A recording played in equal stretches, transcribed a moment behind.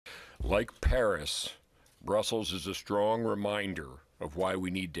Like Paris, Brussels is a strong reminder of why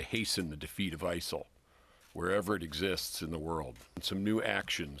we need to hasten the defeat of ISIL, wherever it exists in the world. And some new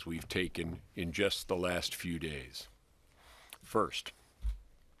actions we've taken in just the last few days. First,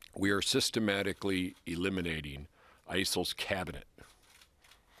 we are systematically eliminating ISIL's cabinet.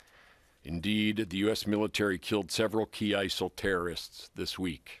 Indeed, the U.S. military killed several key ISIL terrorists this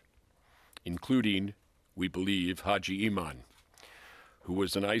week, including, we believe, Haji Iman, who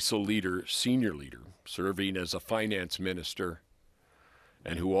was an ISIL leader, senior leader, serving as a finance minister,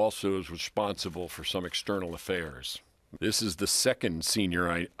 and who also is responsible for some external affairs. This is the second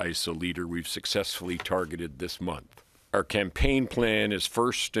senior ISIL leader we've successfully targeted this month. Our campaign plan is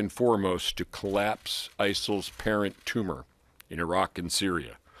first and foremost to collapse ISIL's parent tumor in Iraq and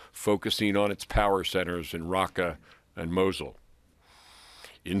Syria, focusing on its power centers in Raqqa and Mosul.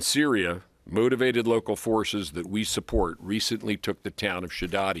 In Syria, motivated local forces that we support recently took the town of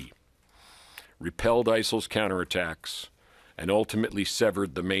Shadadi, repelled ISIL's counterattacks, and ultimately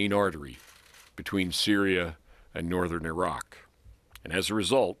severed the main artery between Syria and northern Iraq. And as a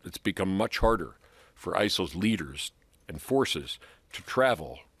result, it's become much harder for ISIL's leaders and forces to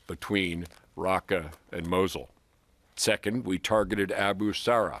travel between Raqqa and Mosul. Second, we targeted Abu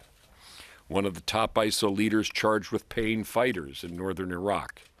Sarrah, one of the top ISIL leaders charged with paying fighters in northern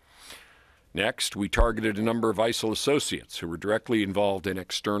Iraq. Next, we targeted a number of ISIL associates who were directly involved in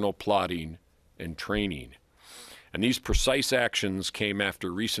external plotting and training. And these precise actions came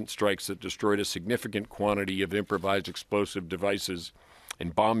after recent strikes that destroyed a significant quantity of improvised explosive devices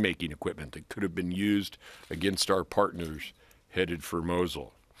and bomb-making equipment that could have been used against our partners headed for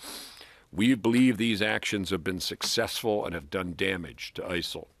Mosul. We believe these actions have been successful and have done damage to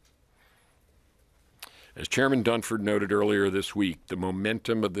ISIL. As Chairman Dunford noted earlier this week, the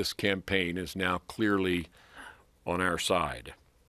momentum of this campaign is now clearly on our side.